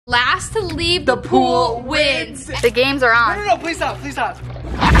Last to leave the pool wins. The games are on. No, please stop, please stop.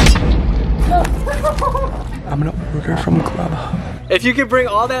 I'm gonna order from Grubhub. If you could bring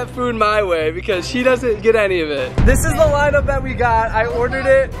all that food my way, because she doesn't get any of it. This is the lineup that we got. I ordered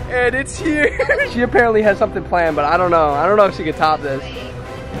it and it's here. She apparently has something planned, but I don't know. I don't know if she can top this.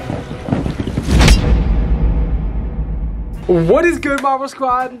 What is good, Marble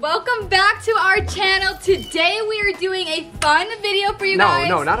Squad? Welcome back to our channel. Today we are doing a fun video for you guys.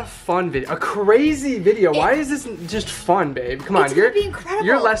 No, not a fun video. A crazy video. Why is this just fun, babe? Come on, gonna be incredible.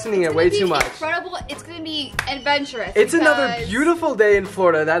 You're lessening it way too much. Incredible. It's gonna be adventurous. It's another beautiful day in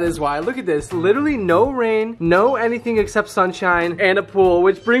Florida. That is why. Look at this. Literally no rain, no anything except sunshine and a pool,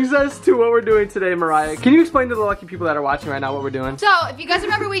 which brings us to what we're doing today, Mariah. Can you explain to the lucky people that are watching right now what we're doing? So, if you guys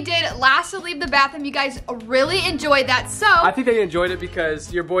remember, we did Last to Leave the Bathroom. You guys really enjoyed that. So I think they enjoyed it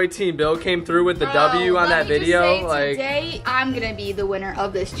because your boy Team Bill came through with the W on that video. Like, today I'm gonna be the winner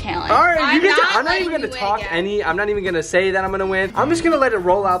of this challenge. All right, I'm not even gonna talk I'm not even gonna say that I'm gonna win. I'm just gonna let it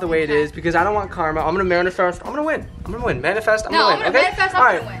roll out the way it is because I don't want karma. I'm gonna manifest. I'm gonna win. I'm gonna win. Manifest. I'm gonna win. Okay. Manifest,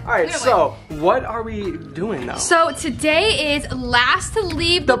 I'm gonna win. All right. So what are we doing though? So today is Last to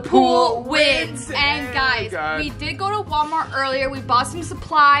Leave the Pool wins. And guys, we did go to Walmart earlier. We bought some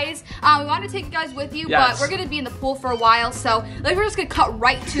supplies. We wanted to take you guys with you, but we're gonna be in the pool for a while, so we're just gonna cut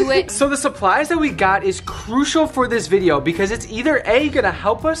right to it. So the supplies that we got is crucial for this video because it's either A, gonna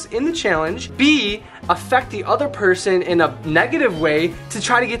help us in the challenge, B, affect the other person in a negative way to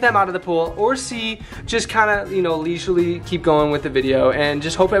try to get them out of the pool, or C, just kind of, you know, leisurely keep going with the video and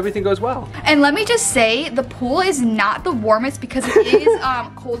just hope everything goes well. And let me just say, the pool is not the warmest because it is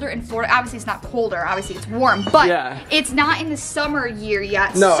colder in Florida. Obviously it's not colder, obviously it's warm, but it's not in the summer year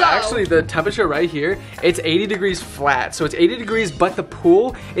yet. No, actually the temperature right here, it's 80 degrees flat. So it's 80 degrees, but the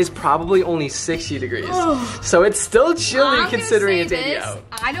pool is probably only 60 degrees. So it's still chilly considering it's 80 out.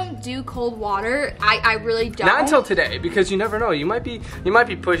 I don't do cold water. I really don't. Not until today, because you never know. You might be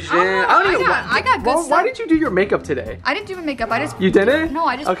pushed in. I got good stuff. Why did you do your makeup today? I didn't do my makeup. You didn't? No,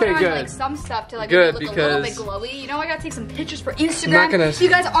 I just put on like some stuff to like make it look a little bit glowy. You know, I gotta take some pictures for Instagram. If you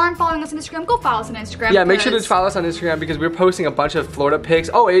guys aren't following us on Instagram, go follow us on Instagram. Yeah, make sure to follow us on Instagram because we're posting a bunch of Florida pics.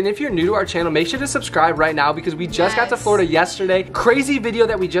 Oh, and if you're new to our channel, make sure to subscribe right now because we just got to Florida yesterday. Crazy video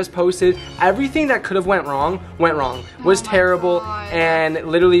that we just posted. Everything that could have went wrong. Was terrible, and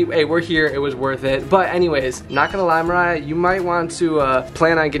literally, hey, we're here. It was worth it. But anyways, not gonna lie, Mariah, you might want to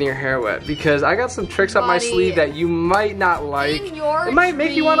plan on getting your hair wet because I got some tricks up my sleeve that you might not like. It might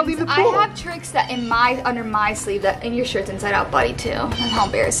make you want to leave the pool. I have tricks that under my sleeve that in your shirt's inside out, buddy, too. How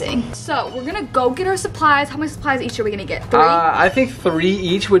embarrassing. So we're gonna go get our supplies. How many supplies each are we gonna get? 3? I think 3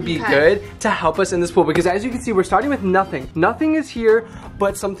 each would be good to help us in this pool because as you can see, we're starting with nothing. Nothing is here,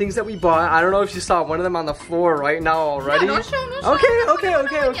 but some things that we bought. I don't know if you saw one of them on the floor right now already. No, show. Okay,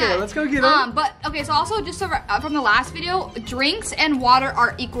 let's go get them. But okay, so also just so, from the last video, drinks and water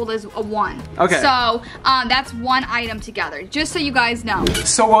are equal as 1. Okay. So that's 1 item together, just so you guys know.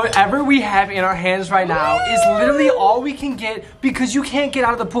 So whatever we have in our hands right now is literally all we can get because you can't get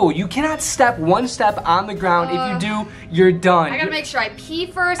out of the pool. You cannot step 1 step on the ground. If you do, you're done. I gotta make sure I pee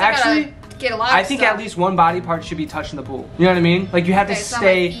first. Actually, get a lot I think at least 1 body part should be touching the pool. You know what I mean? Like you have to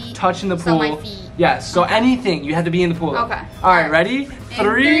stay touching the pool. My feet. Yes, so anything, you have to be in the pool. Okay. Alright, ready?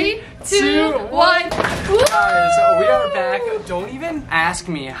 3, 2, 1. Guys, we are back. Don't even ask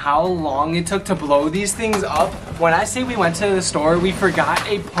me how long it took to blow these things up. When I say we went to the store, we forgot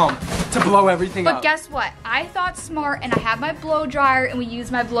a pump to blow everything up. But guess what? I thought smart and I have my blow dryer and we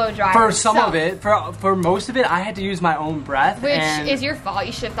used my blow dryer. For some of it, for most of it, I had to use my own breath. Which is your fault.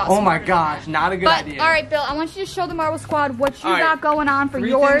 You should have thought Oh my gosh, not a good idea. Alright, Bill, I want you to show the Marble Squad what you got going on for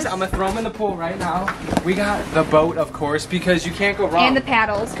yours. I'm gonna throw them in the pool right now. We got the boat, of course, because you can't go wrong. And the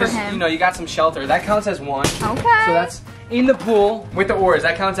paddles for him. You know, you got some shelter. That counts as 1. Okay. So that's in the pool with the oars.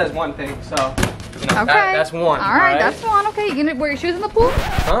 That counts as 1 thing. So, you know, that's 1. Alright, that's 1. Okay, you gonna wear your shoes in the pool?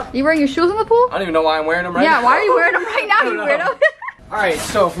 Huh? You wearing your shoes in the pool? I don't even know why I'm wearing them right now. Yeah, why are you wearing them right now, you weirdo? Alright,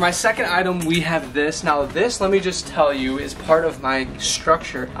 so for my second item, we have this. Now this, let me just tell you, is part of my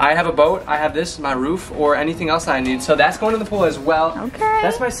structure. I have a boat, I have this, my roof, or anything else I need. So that's going in the pool as well. Okay.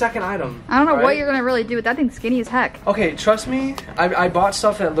 That's my second item. I don't know what you're going to really do with that thing. Skinny as heck. Okay, trust me, I bought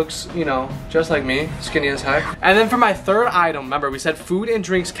stuff that looks, you know, just like me. Skinny as heck. And then for my third item, remember, we said food and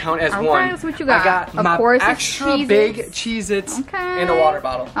drinks count as 1. That's what you got. I got my extra big Cheez-Its and a water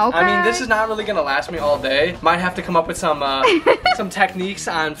bottle. Okay. I mean, this is not really going to last me all day. Might have to come up with some some techniques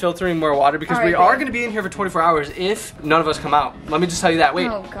on filtering more water because we are going to be in here for 24 hours if none of us come out. Let me just tell you that. Wait.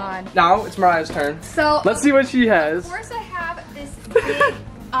 Oh, God. Now it's Mariah's turn. So let's see what she has. Of course I have this big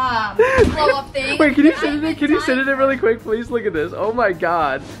blow up thing. Wait, can you sit in it? Can you sit in it really quick, please? Look at this. Oh my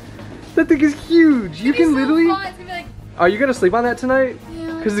god. That thing is huge. You can literally... It's gonna be like... Are you gonna sleep on that tonight?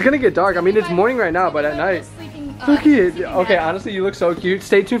 Yeah. Because it's gonna get dark. I mean, it's morning right now, but at night. Look at it. Okay, honestly, you look so cute.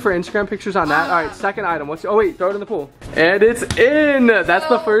 Stay tuned for Instagram pictures on that. All right, second item. What's? Oh wait, throw it in the pool. And it's in. That's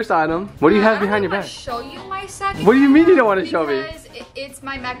the first item. What do you have behind your back? I show you my second. What do you mean you don't want to show me? Because it's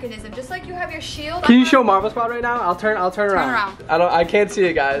my mechanism. Just like you have your shield. Can you show Marble Squad right now? I'll turn around. I can't see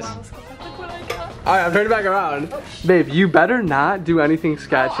it, guys. All right, I'm turning back around. Oh, babe, you better not do anything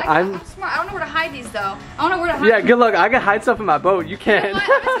sketch. Oh, I'm smart. I don't know where to hide these though. I don't know where to hide. Yeah, good luck. I can hide stuff in my boat. You can't. You know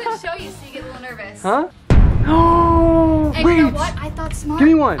what? I'm just gonna show you so you get a little nervous. Huh? Oh, and wait. You know what? I thought smart. Give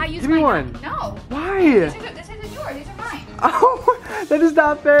me one. Give me one. No. Why? This isn't yours. These are mine. Oh, that is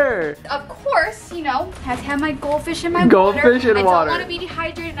not fair. Of course, you know, have to have my goldfish in my goldfish water. in water. I don't want to be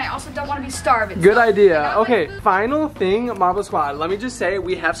dehydrated, and I also don't want to be starving. Good idea. Okay, final thing, Marble Squad. Let me just say,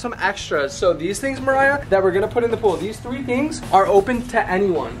 we have some extras. So these things, Mariah, that we're gonna put in the pool. These 3 things are open to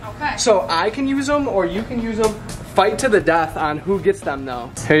anyone. Okay. So I can use them, or you can use them. Fight to the death on who gets them, though.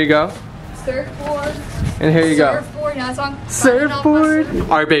 Here you go. Surfboard. And here you go. Surfboard. Now it's on. Surfboard.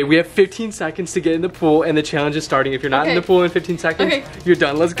 All right, babe. We have 15 seconds to get in the pool, and the challenge is starting. If you're not in the pool in 15 seconds, you're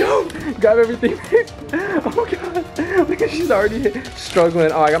done. Let's go. Grab everything. Oh god. Look at she's already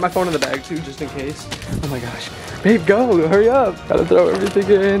struggling. Oh, I got my phone in the bag too, just in case. Oh my gosh. Babe, go. Hurry up. Gotta throw everything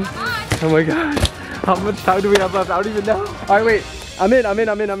in. Oh my gosh. How much time do we have left? I don't even know. All right, wait. I'm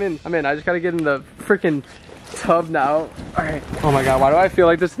in. I just gotta get in the freaking tub now. All right. Oh my god, why do I feel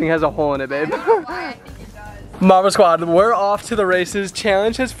like this thing has a hole in it, babe? I don't know why. I think it does. Marble Squad, we're off to the races.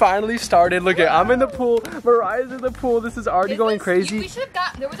 Challenge has finally started. Look at, I'm in the pool. Mariah's in the pool. This is already going crazy. We should have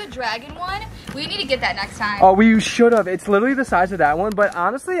got, there was a dragon one. We need to get that next time. Oh, we should have. It's literally the size of that one. But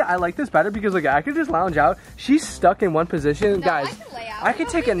honestly, I like this better because look, I could just lounge out. She's stuck in one position. No, guys, I can lay out. I could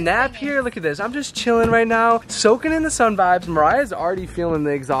take a nap here. Look at this. I'm just chilling right now, soaking in the sun vibes. Mariah's already feeling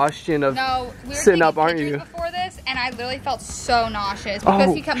the exhaustion of sitting up, aren't you? Before this, and I literally felt so nauseous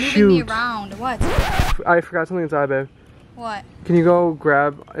because he kept moving me around. What? I forgot something inside, babe. What? Can you go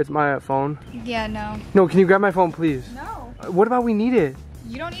grab my phone? Yeah, no. No, can you grab my phone, please? No. What about we need it?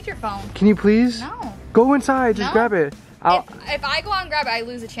 You don't need your phone. Can you please? No. Go inside, just grab it. If I go out and grab it, I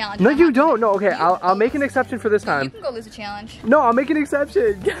lose a challenge. No, you don't. No, okay, I'll make an exception for this time. You can go lose a challenge. No, I'll make an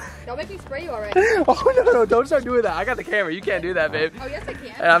exception. Don't make me spray you already. Oh, no, don't start doing that. I got the camera. You can't do that, babe. Oh, yes, I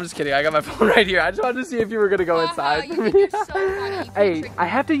can. And I'm just kidding. I got my phone right here. I just wanted to see if you were going to go inside for me. You're so funny. Hey, I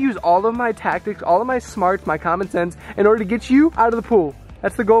have to use all of my tactics, all of my smarts, my common sense in order to get you out of the pool.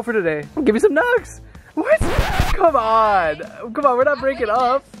 That's the goal for today. Give me some nugs. What? Come on. Come on, we're not breaking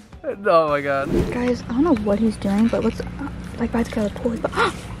up. Oh my god. Guys, I don't know what he's doing, but what's like about to get out of the pool. What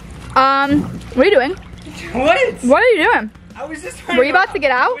are you doing? What? What are you doing? I was just Were you about to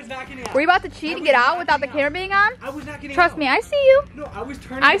get out? I was not getting out. Were you about to cheat and get out without the camera being on? I was not getting Trust out. me, I see you. No, I was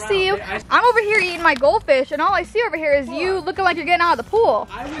turning I around. see you. I'm over here eating my goldfish, and all I see over here is you looking like you're getting out of the pool.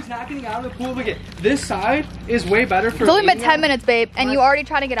 I was not getting out of the pool. Look at this side is way better for. It's only been 10 minutes, babe, and you already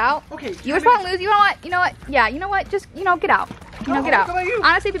trying to get out. Okay. You just want to lose. You know what? You know what? Yeah. You know what? Just get out. Get out.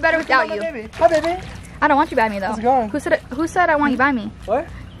 Honestly, it'd be better without you. Hi, baby. I don't want you by me though. How's it going? Who said I want you by me? What?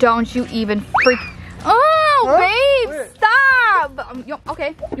 Don't you even freak. Oh, babe, stop.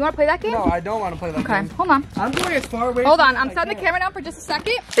 Okay, you want to play that game? No, I don't want to play that game. Okay, hold on. I'm going as far away. Hold on, I'm setting the camera down for just a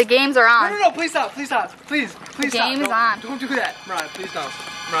second. The games are on. No, please stop, please stop, please stop. The game is on. Don't do that, Mariah, please don't.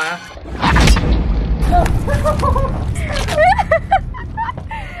 Mariah.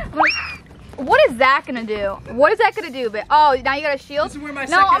 What is that gonna do? What is that gonna do? But now you got a shield? This is where my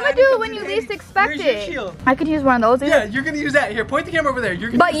no, I'm gonna do it when you least expect it. Where's your shield? I could use one of those. Yeah, you're gonna use that. Here, point the camera over there.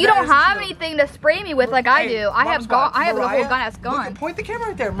 But you don't have anything to spray me with like I do. I have a whole gun that's gone. Look, point the camera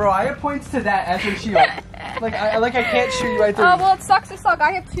right there. Mariah points to that as her shield. I can't shoot you right there. Oh well, it sucks to suck.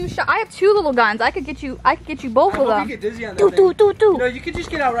 I have two little guns. I could get you both of them. You get dizzy on that thing. No, you can just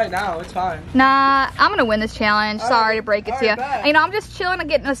get out right now. It's fine. Nah, I'm gonna win this challenge. Sorry to break it to you. Bet. You know, I'm just chilling and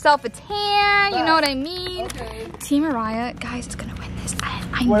getting myself a tan. You know what I mean? Okay. Team Mariah, guys, is gonna win this.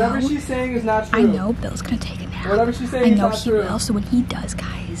 I know. Whatever she's saying is not true. I know Bill's gonna take a nap. Whatever she's saying is not true. I know he will. So when he does,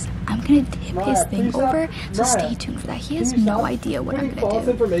 guys, I'm gonna tip his thing over. So stay tuned for that. He has no idea what I'm gonna do. False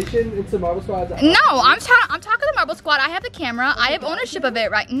information into Marble Squad. No, I'm talking to Marble Squad. I have the camera. I have ownership of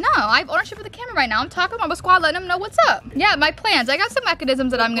it, right? No, I have ownership of the camera right now. I'm talking to Marble Squad, letting them know what's up. Yeah, my plans. I got some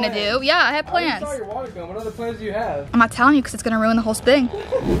mechanisms that I'm gonna do. Yeah, I have plans. I saw your water gun. What other plans do you have? I'm not telling you because it's gonna ruin the whole thing.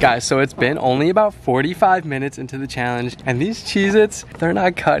 Guys, so it's been only about 45 minutes into the challenge, and these Cheez-Its, they're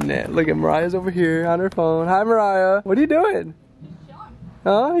not cutting it. Look at Mariah's over here on her phone. Hi, Mariah. What are you doing? Chilling.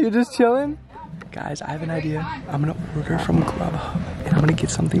 Huh? You're just chilling? Guys, I have an idea. I'm gonna order from Grubhub and I'm gonna get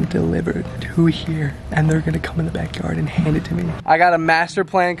something delivered to here and they're gonna come in the backyard and hand it to me. I got a master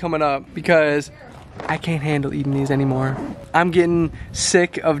plan coming up because I can't handle eating these anymore. I'm getting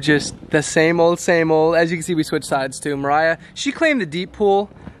sick of just the same old, same old. As you can see, we switched sides too. Mariah, she claimed the deep pool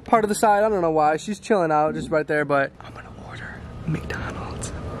part of the side. I don't know why. She's chilling out just right there, but I'm gonna order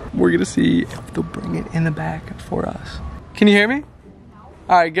McDonald's. We're gonna see if they'll bring it in the back for us. Can you hear me?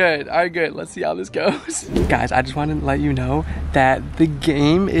 All right, good. All right, good. Let's see how this goes. Guys, I just wanted to let you know that the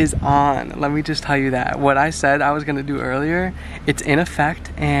game is on. Let me just tell you that. What I said I was gonna do earlier, it's in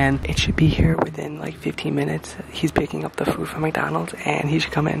effect and it should be here within like 15 minutes. He's picking up the food from McDonald's and he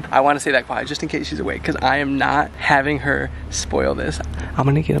should come in. I wanna say that quiet just in case she's awake because I am not having her spoil this. I'm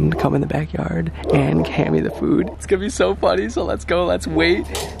gonna get him to come in the backyard and hand me the food. It's gonna be so funny, so let's go, let's wait.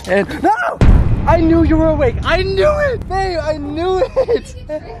 And no! I knew you were awake. I knew it, babe. I knew it.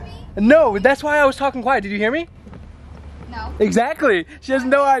 No, that's why I was talking quiet. Did you hear me? No. Exactly. She has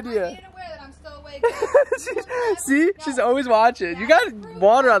no idea. I'm aware that I'm still awake. See, she's always watching. You got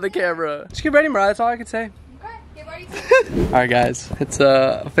water on the camera. Just get ready, Mariah. That's all I can say. Okay, get ready. All right, guys. It's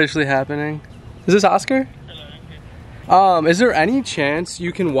officially happening. Is this Oscar? Is there any chance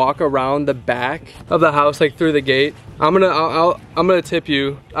you can walk around the back of the house, like through the gate? I'm gonna tip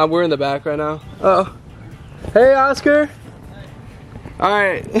you. We're in the back right now. Uh-oh. Hey, Oscar. All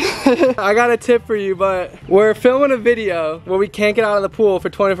right, I got a tip for you, but we're filming a video where we can't get out of the pool for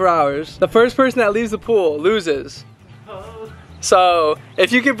 24 hours. The first person that leaves the pool loses. So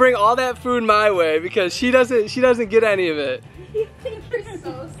if you could bring all that food my way, because she doesn't get any of it. You think you're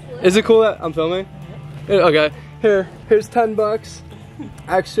so slick. Is it cool that I'm filming? Okay. Here's 10 bucks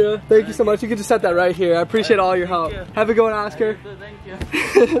extra. Thank you so much. You can just set that right here. I appreciate all your help. Have a good one, Oscar. Thank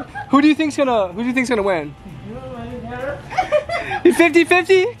you. Who do you think's gonna win?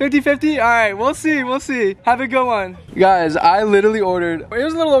 50-50? 50-50? All right, we'll see. Have a good one. Guys, I literally ordered, it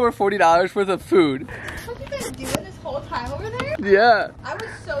was a little over $40 worth of food. What you been doing this whole time over there? Yeah. I was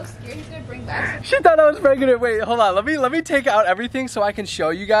so scared he's gonna bring back some. She thought I was pregnant. Wait, hold on. Let me take out everything so I can show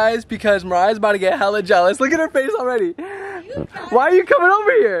you guys because Mariah's about to get hella jealous. Look at her face already. Why are you coming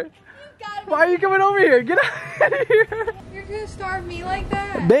over here? Why are you coming over here? Get out of here. You're gonna starve me like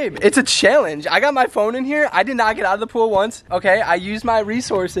that? Babe, it's a challenge. I got my phone in here. I did not get out of the pool once. Okay, I used my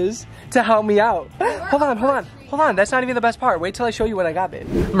resources to help me out. Hold on. That's not even the best part. Wait till I show you what I got, babe.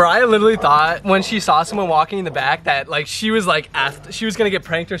 Mariah literally thought when she saw someone walking in the back that like she was gonna get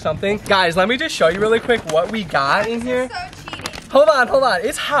pranked or something. Guys, let me just show you really quick what we got in here. So cheating. Hold on.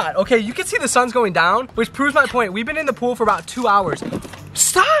 It's hot. Okay, you can see the sun's going down, which proves my point. We've been in the pool for about 2 hours.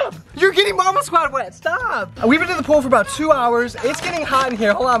 Stop! You're getting Mama Squad wet. Stop! We've been in the pool for about 2 hours. It's getting hot in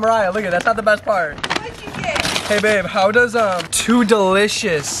here. Hold on, Mariah. Look at that's not the best part. What'd you get? Hey, babe. How does 2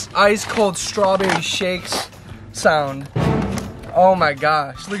 delicious ice cold strawberry shakes sound? Oh my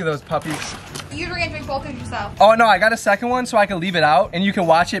gosh! Look at those puppies. You're gonna drink both of yourself. Oh no, I got a second one so I can leave it out and you can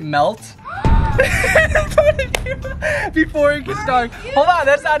watch it melt. Before it gets dark. Hold on,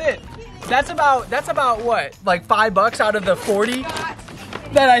 that's not it. That's about what? Like $5 out of the 40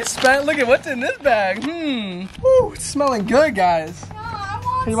 that I spent. Look at what's in this bag. Ooh, it's smelling good, guys. No, I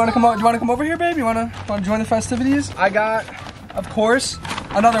want Hey, you wanna come over here, babe? You wanna join the festivities? I got, of course,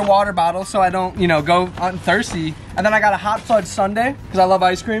 another water bottle so I don't, go thirsty. And then I got a hot fudge sundae because I love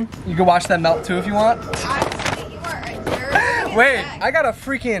ice cream. You can watch that melt too if you want. Wait, I got a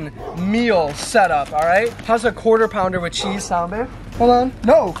freaking meal set up, all right? How's a quarter pounder with cheese sound, babe? Hold on.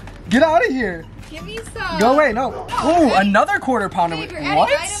 No, get out of here. Give me some. Go away, no. Ooh, another quarter pounder with, you're adding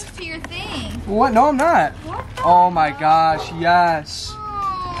what? items to your thing. What? No, I'm not. What the Oh my gosh, yes.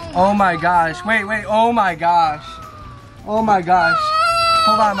 Oh my gosh, wait, oh my gosh. Oh my gosh.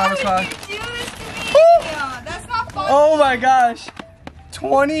 Hold on, Mama Squad. Do this to me. That's not fun. Oh my gosh.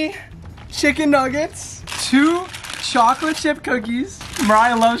 20 chicken nuggets, 2 chocolate chip cookies.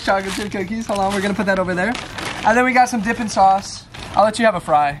 Mariah loves chocolate chip cookies. Hold on, we're gonna put that over there. And then we got some dipping sauce. I'll let you have a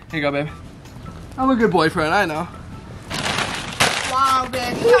fry. Here you go, babe. I'm a good boyfriend, I know. Wow,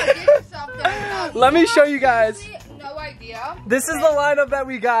 babe. You gotta get yourself there. Let me show you guys. No idea. This is the lineup that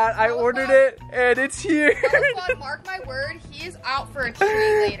we got. I ordered it and it's here. But mark my word, he is out for a treat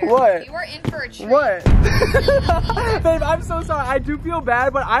later. What? You are in for a treat. What? Babe, I'm so sorry. I do feel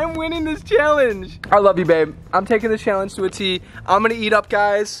bad, but I'm winning this challenge. I love you, babe. I'm taking this challenge to a T. I'm gonna eat up,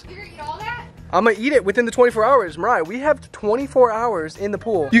 guys. You're gonna eat all that? I'm gonna eat it within the 24 hours. Mariah, we have 24 hours in the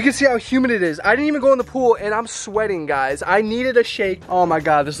pool. You can see how humid it is. I didn't even go in the pool and I'm sweating, guys. I needed a shake. Oh my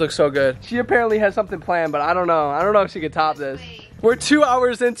God, this looks so good. She apparently has something planned, but I don't know. I don't know if she could top this. We're 2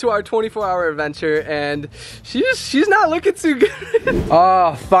 hours into our 24-hour adventure, and she's not looking too good.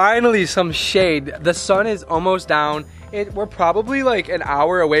 Oh, finally some shade. The sun is almost down. We're probably like an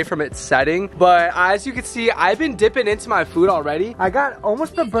hour away from it setting, but as you can see, I've been dipping into my food already. I got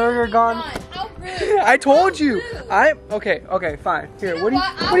almost the burger gone. How rude. I told you. Okay, fine. Here, what do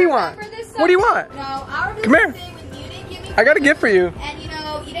you want? What do you want? No, come here. I got a gift for you. And you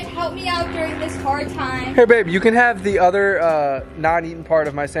know, you didn't help me out during this hard time. Here, babe, you can have the other non-eaten part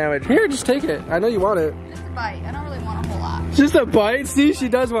of my sandwich. Here, just take it. I know you want it. Just a bite. I don't really want a whole lot. Just a bite? See, she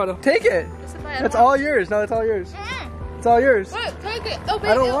does want to. Take it. Just a bite. That's all yours. No, that's all yours. It's all yours. Wait, take it. Oh,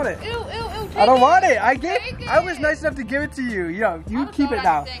 baby, I don't want it. I don't want it. I was nice enough to give it to you. Yo, you keep it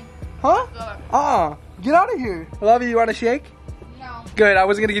now. Huh? Get out of here. I love you. You want a shake? No. Good. I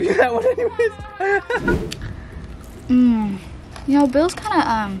wasn't gonna give you that one anyways. You know, Bill's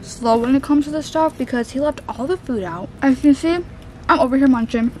kind of slow when it comes to this stuff because he left all the food out. As you can see, I'm over here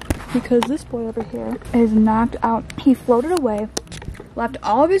munching because this boy over here is knocked out. He floated away. Left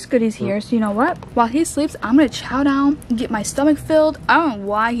all of his goodies here, so you know what? While he sleeps, I'm gonna chow down and get my stomach filled. I don't know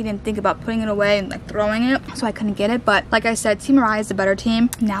why he didn't think about putting it away and like throwing it, so I couldn't get it. But like I said, Team Mariah is the better team.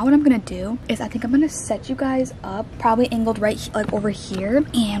 Now what I'm gonna do is I think I'm gonna set you guys up, probably angled right like over here.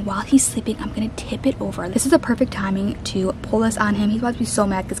 And while he's sleeping, I'm gonna tip it over. This is the perfect timing to pull this on him. He's about to be so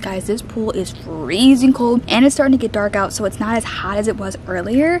mad because guys, this pool is freezing cold and it's starting to get dark out, so it's not as hot as it was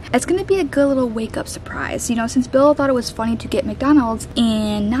earlier. It's gonna be a good little wake up surprise. You know, since Bill thought it was funny to get McDonald's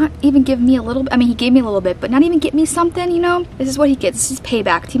and not even give me a little bit. I mean, he gave me a little bit, but not even get me something, you know? This is what he gets. This is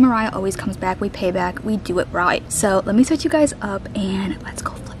payback. Team Mariah always comes back. We pay back. We do it right. So let me set you guys up and let's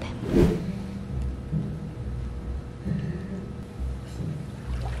go flip it.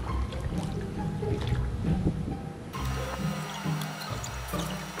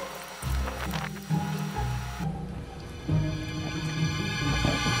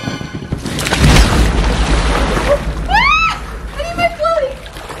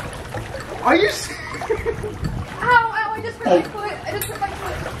 Are you? Ow, I just hurt my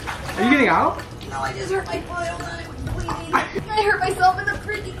foot. Are you getting out? No, I just hurt my foot. I'm bleeding. I hurt myself in the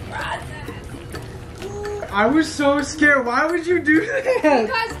freaking process. I was so scared. Why would you do that?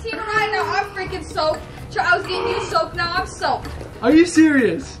 Because Team Mariah, now I'm freaking soaked. I was getting you soaked, now I'm soaked. Are you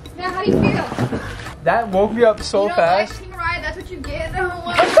serious? Yeah, how do you feel? That woke me up so fast. Like, Team Mariah, that's what you get.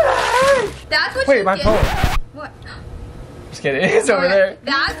 That's what Wait, you my get. phone. What? Just kidding. It's over there.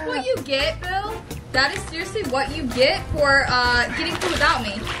 That's what you get, Bill. That is seriously what you get for getting food without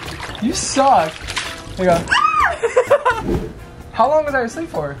me. You suck. Here you go. How long was I asleep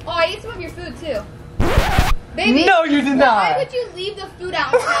for? Oh, I ate some of your food too. Baby. No, you did not. Why would you leave the food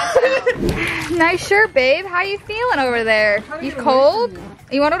out? Nice shirt, babe. How you feeling over there? You cold?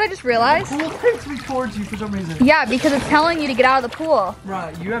 You want to know what I just realized? The pool takes me towards you for some reason. Yeah, because it's telling you to get out of the pool.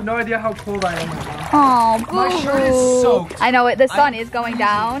 Right, you have no idea how cold I am right now. Oh, boo. My shirt is soaked. I know it. The sun is going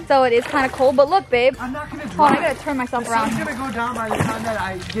down, so it is kind of cold. But look, babe. I'm not gonna dry. Hold on, I gotta turn myself around. The sun's gonna go down by the time that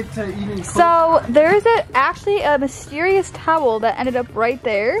I get to even. So there's actually a mysterious towel that ended up right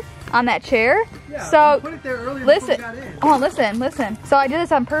there on that chair. Yeah, so put it there earlier listen, before we got in. oh, listen. So I did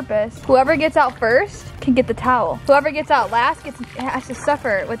this on purpose. Whoever gets out first can get the towel. Whoever gets out last has to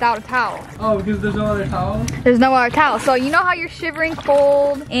suffer without a towel. Oh, because there's no other towel? There's no other towel. So you know how you're shivering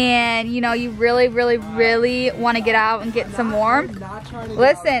cold and you know you really want to get out and get some warmth?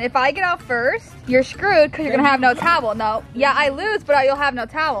 Listen, if I get out first, you're screwed because you're gonna have no towel. No, yeah, I lose, but you'll have no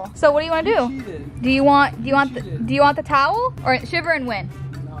towel. So what do you want to do? Do you want the towel or shiver and win?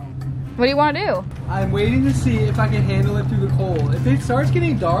 What do you want to do? I'm waiting to see if I can handle it through the cold. If it starts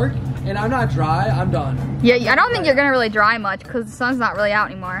getting dark and I'm not dry, I'm done. Yeah, I don't think you're gonna really dry much because the sun's not really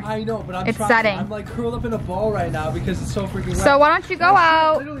out anymore. I know, but it's setting. I'm like curled up in a ball right now because it's so freaking wet. So why don't you go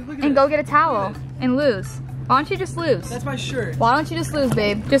out and go get a towel and lose? Why don't you just lose? That's my shirt. Why don't you just lose,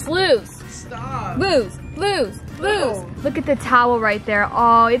 babe? Just lose. Stop. Lose. Look at the towel right there.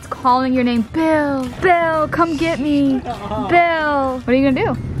 Oh, it's calling your name. Bill, come get me. Bill. What are you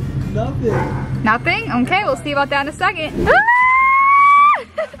gonna do? Nothing. Nothing? Okay, we'll see about that in a second. Ah!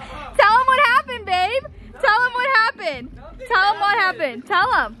 Tell him what happened, babe. Tell him what happened. Nothing. Tell him what happened. Tell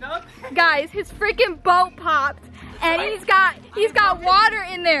him. Nothing. Guys, his freaking boat popped. And he's got water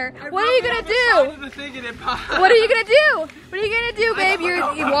in there. What are you gonna do? What are you gonna do? What are you gonna do, babe?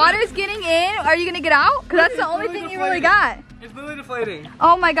 Your water's getting in. Are you gonna get out? Cause that's the only thing you really got. It's literally deflating.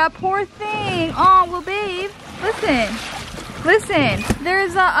 Oh my God, poor thing. Oh well, babe, listen. There's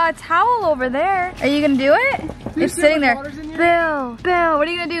a towel over there. Are you gonna do it? It's sitting there. Bill, what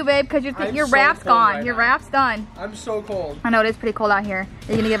are you gonna do, babe? Cause your wrap's gone. Right, your wrap's done. I'm so cold. I know it is pretty cold out here.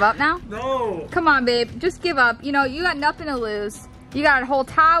 Are you gonna give up now? No. Come on, babe. Just give up. You know, you got nothing to lose. You got a whole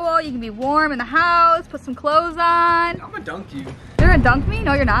towel. You can be warm in the house. Put some clothes on. I'm gonna dunk you. You're gonna dunk me?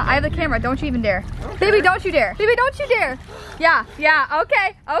 No, you're not. I have the camera. Don't you even dare. Okay. Baby, don't you dare. Baby, don't you dare. Yeah,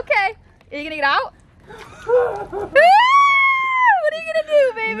 okay. Are you gonna get out? What are you gonna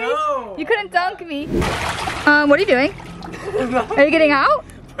do, baby? No. You couldn't dunk me. What are you doing? Are you getting out?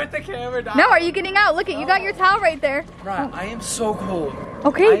 Put the camera down. No, are you getting out? Look it, you got your towel right there. Right, I am so cold.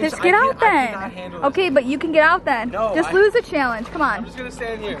 Okay, just get out then. Okay, but you can get out then. No, just lose the challenge. Come on. I'm just gonna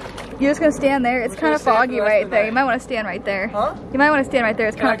stand here. You're just gonna stand there? It's kind of foggy right there. You might want to stand right there. Huh? You might want to stand right there.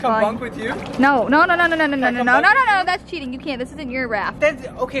 It's kind of foggy. Can I come bunk with you? No. That's cheating. You can't. This isn't your raft. That's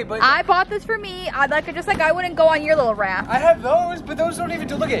okay, but I bought this for me. Just like I wouldn't go on your little raft. I have those, but those don't even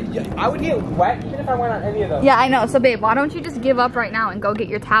do. Look at. I would get wet even if I went on any of those. Yeah, I know. So babe, why don't you just give up right now and go get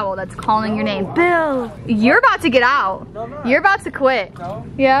your towel that's calling your name, Bill? You're about to get out. No, I'm not. You're about to quit. No.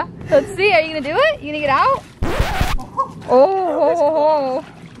 Yeah. Let's see. Are you gonna do it? You gonna get out? Oh.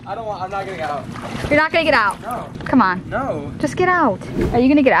 I'm not gonna get out. You're not gonna get out? No. Come on. No. Just get out. Are you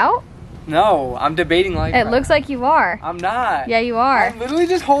gonna get out? No, I'm debating like It looks like you are. I'm not. Yeah, you are. I'm literally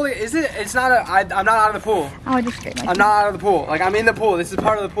just holding. It's not I'm not out of the pool. Oh, I just straightened my I'm not out of the pool. Like, I'm in the pool. This is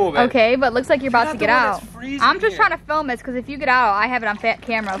part of the pool, babe. Okay, but it looks like you're about to get out. I'm just here. trying to film this because if you get out, I have it on camera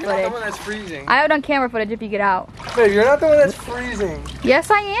You're not the footage. one that's freezing. I have it on camera footage if you get out. Babe, you're not the one that's freezing.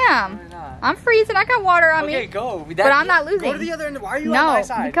 Yes, I am. You're not. I'm freezing. I got water on me. Okay, go. But I'm not losing. Go to the other end. Why are you on my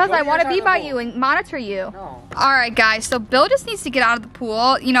side? No, because Go I to want to your be side by of the you pool. and monitor you. No. All right, guys. So Bill just needs to get out of the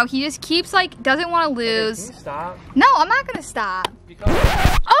pool. You know, he just keeps like doesn't want to lose. Can you stop? No, I'm not gonna stop.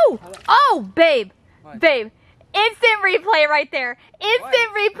 Because Oh, babe, What? babe. Instant replay right there. Instant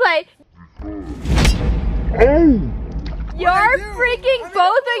replay. You're freaking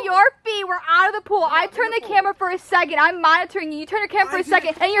both of your feet were out of the pool. I turned the camera for a second. I'm monitoring you. You turn your camera for a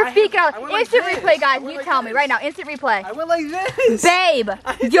second and your feet get out. Instant replay, guys. You tell me right now. Instant replay. I went like this. Babe,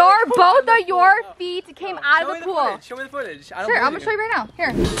 both of your feet came out of the pool. Show me the footage. Sure, I'm gonna show you right now.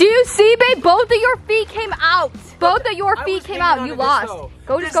 Here. Do you see, babe? Both of your feet came out. Both of your feet came out. You lost.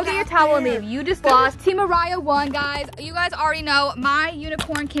 Just go get your towel and leave. You just lost. Team Mariah won, guys. You guys already know my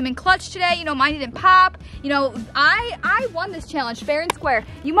unicorn came in clutch today. You know, mine didn't pop. You know, I won this challenge fair and square.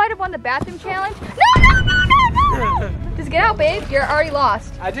 You might have won the bathroom challenge. No. Just get out, babe. You're already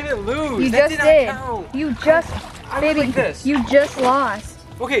lost. I didn't lose. You That just did did. not count. You just, baby. Like this. You just lost.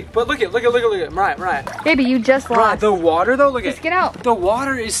 Okay, but look at Mariah. Baby, you just Mariah, lost. the water though, look at. Just get out. The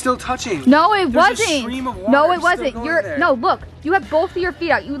water is still touching. No, it There's wasn't. A stream of water No, it still wasn't. going You're there. no. Look, you have both of your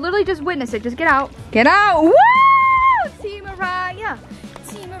feet out. You literally just witnessed it. Just get out. Get out. Woo! Team Mariah.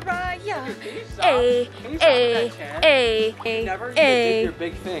 Team Mariah. A Never did your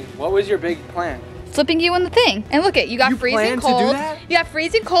big thing. What was your big plan? Flipping you in the thing. And look it, you got You freezing planned to do cold. that? You got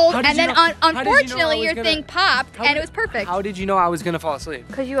freezing cold, How did and you then know- how did you know I unfortunately was your gonna- thing popped, and it was perfect. How did you know I was gonna fall asleep?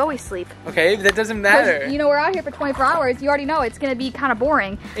 Because you always sleep. Okay, that doesn't matter. You know, we're out here for 24 hours. You already know it's gonna be kind of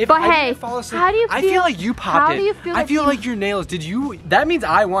boring. If but I hey, didn't fall asleep, how do you feel? I feel like you popped how it. do you feel? I feel like your nails. Did you? That means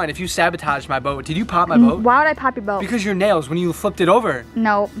I won. If you sabotaged my boat, did you pop my boat? Why would I pop your boat? Because your nails when you flipped it over.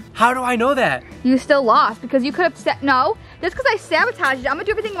 No. How do I know that? You still lost because you could have no. Just because I sabotaged it, I'm gonna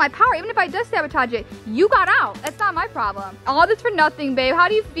do everything in my power. Even if I does sabotage it, you got out. That's not my problem. All this for nothing, babe. How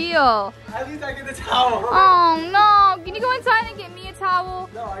do you feel? At least I get the towel. Oh no! Can you go inside and get me a towel?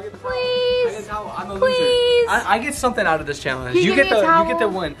 No, I get the towel. Please. I get the towel. I'm a Please. loser. I get something out of this challenge. Can you get give me a you get the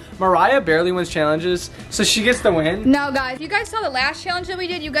towel? win. Mariah barely wins challenges, so she gets the win. No, guys. If you guys saw the last challenge that we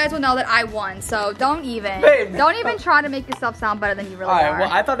did, you guys will know that I won. So don't even. Babe. Don't even try to make yourself sound better than you really All right. are.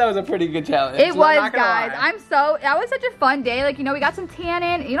 Well, I thought that was a pretty good challenge. It so I'm was, not gonna guys. lie. That was such a fun day. Like, you know, we got some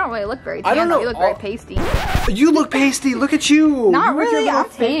tannin. You don't really look very tan. I don't know. You look very pasty. You look pasty. Look at you. Not you with your really, little I'm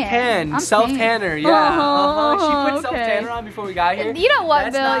fake tan. I'm Self tan. tanner. Yeah. She put self okay. tanner on before we got here. You know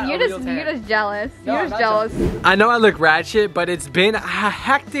what, That's Bill? not a You're real just tan. jealous. No, You're I'm just not jealous. I know I look ratchet, but it's been a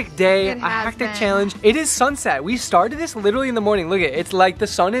hectic day, It a has hectic been. challenge. It is sunset. We started this literally in the morning. Look at it. It's like the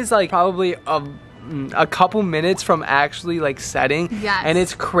sun is like probably a couple minutes from actually like setting. Yes. And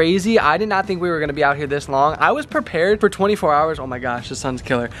it's crazy. I did not think we were gonna be out here this long. I was prepared for 24 hours. Oh my gosh, the sun's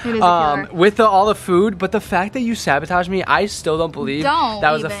killer. It is a killer. With all the food, but the fact that you sabotaged me, I still don't believe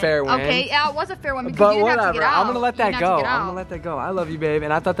that was a fair win. Okay, yeah, it was a fair one because But you didn't have to whatever, get out. I'm gonna let You that didn't have go. to get I'm out. gonna let that go. I love you, babe,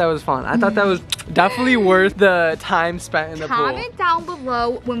 and I thought that was fun. I thought that was definitely worth the time spent in the pool. Comment down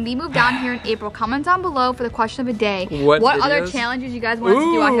below when we move down here in April. Comment down below for the question of the day. What other videos? challenges you guys want us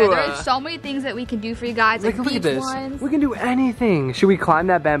to do out here? There Ooh. are so many things that we can do for you guys. Like Look at beach this. ones. We can do anything. Should we climb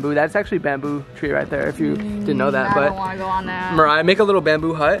that bamboo? That's actually bamboo tree right there. If you didn't know that, I but don't want to go on that. Mariah, make a little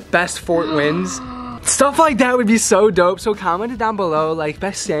bamboo hut. Best fort wins. Stuff like that would be so dope. So comment it down below, like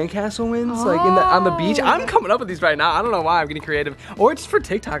best sandcastle wins, like on the beach. I'm coming up with these right now. I don't know why I'm getting creative. Or just for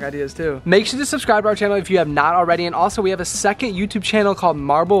TikTok ideas too. Make sure to subscribe to our channel if you have not already. And also we have a second YouTube channel called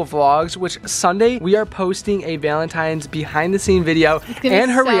Marble Vlogs, which Sunday we are posting a Valentine's behind the scene video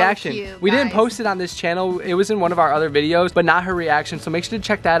and her reaction. Cute, we didn't post it on this channel. It was in one of our other videos, but not her reaction. So make sure to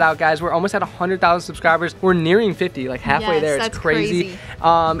check that out, guys. We're almost at 100,000 subscribers. We're nearing 50, like halfway there. It's crazy.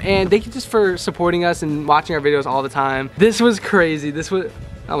 And thank you just for supporting us and watching our videos all the time. This was crazy. This was,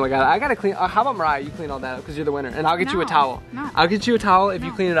 oh my God, I gotta clean. How about Mariah? You clean all that up because you're the winner. And I'll get you a towel. No. I'll get you a towel if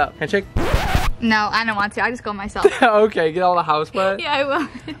you clean it up. Can I check? No, I don't want to. I just go myself. Okay, get all the house wet. Yeah, I will.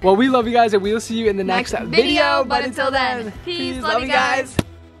 Well, we love you guys and we'll see you in the next video. But until then, peace. Love you guys.